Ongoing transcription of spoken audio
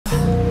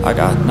I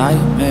got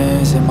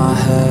nightmares in my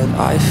head,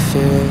 I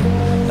fear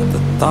that the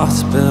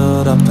thoughts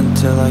build up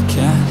until I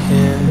can't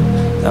hear,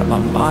 that my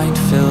mind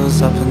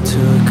fills up into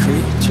a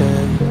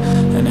creature,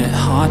 and it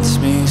haunts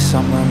me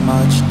somewhere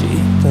much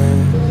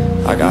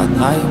deeper. I got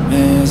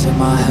nightmares in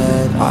my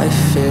head, I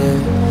fear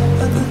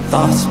that the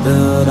thoughts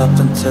build up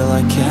until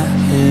I can't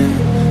hear,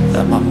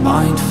 that my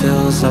mind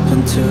fills up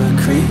into a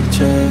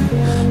creature,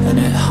 and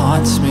it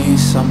haunts me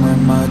somewhere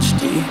much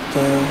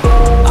deeper.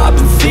 I've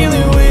been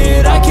feeling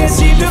weird, I can't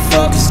seem to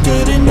focus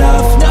good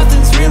enough.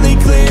 Nothing's really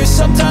clear,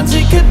 sometimes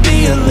it could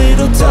be a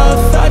little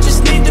tough. I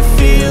just need to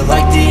feel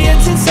like the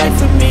end's in sight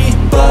for me,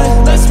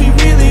 but let's be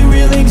really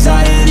real,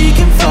 anxiety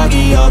can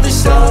foggy all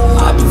this stuff.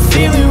 I've been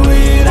feeling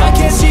weird, I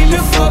can't seem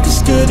to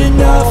focus good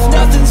enough.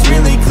 Nothing's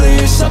really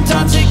clear,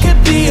 sometimes it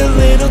could be a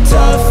little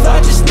tough. I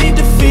just need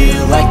to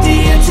feel like the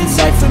end's in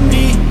sight for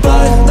me,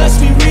 but let's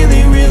be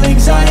really real,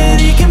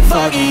 anxiety can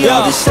foggy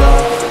all this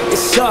stuff. It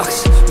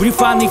sucks when you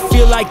finally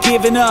feel like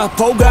giving up.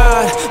 Oh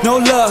God, no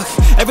luck,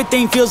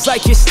 everything feels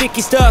like you're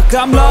sticky stuck.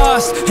 I'm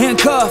lost,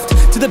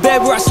 handcuffed to the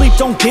bed where I sleep,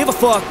 don't give a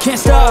fuck. Can't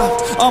stop,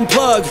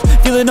 unplug,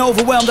 feeling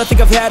overwhelmed, I think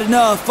I've had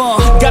enough.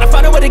 Gotta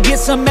find a way to get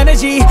some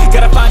energy,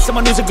 gotta find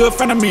someone who's a good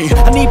friend of me.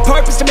 I need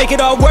purpose to make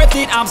it all worth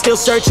it, I'm still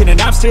searching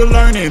and I'm still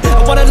learning.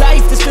 I want a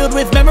life that's filled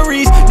with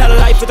memories, not a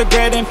life with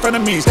regret in front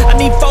of me. I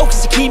need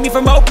focus to keep me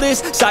from hopeless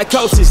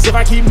psychosis if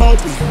I keep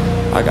moping.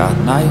 I got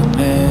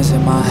nightmares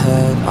in my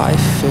head, I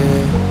fear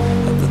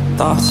that the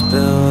thoughts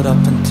build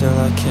up until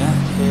I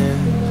can't hear,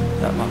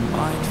 that my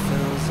mind